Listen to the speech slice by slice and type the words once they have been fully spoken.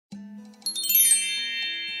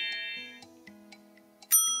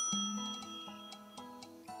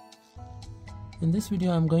In this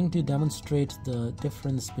video, I'm going to demonstrate the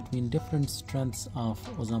difference between different strengths of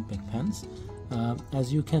Ozempic pens.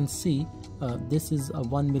 As you can see, this is a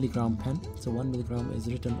 1 milligram pen. So 1 milligram is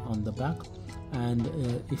written on the back, and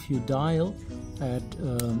if you dial at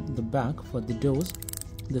the back for the dose,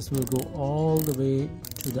 this will go all the way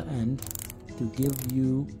to the end to give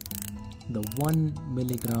you the 1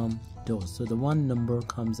 milligram dose. So the 1 number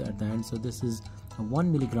comes at the end. So this is a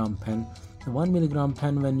 1 milligram pen. The 1 milligram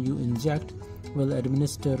pen, when you inject, will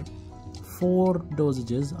administer 4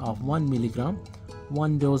 dosages of 1 milligram,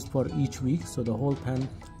 1 dose for each week. So the whole pen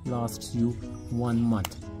lasts you 1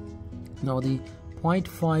 month. Now the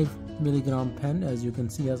 0.5 milligram pen, as you can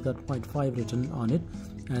see, has got 0.5 written on it,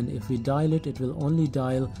 and if we dial it, it will only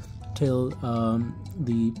dial till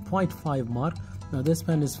the 0.5 mark. Now this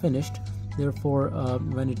pen is finished, therefore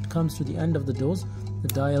when it comes to the end of the dose, the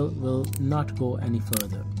dial will not go any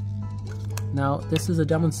further. Now this is a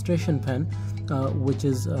demonstration pen which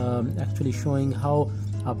is actually showing how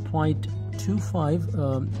a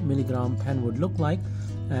 0.25 milligram pen would look like.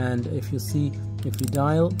 And if you see, if we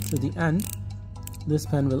dial to the end, this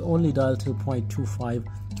pen will only dial till 0.25,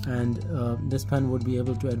 and this pen would be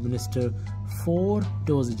able to administer 4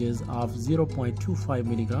 dosages of 0.25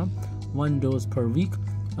 milligram, 1 dose per week,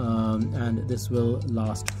 and this will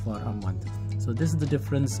last for a month. So this is the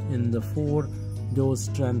difference in the 4 dose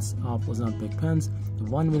strengths of Ozempic pens. The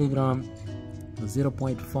 1 milligram, the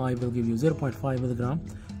 0.5 will give you 0.5 milligram,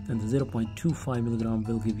 and the 0.25 milligram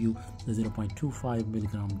will give you the 0.25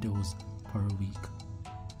 milligram dose per week.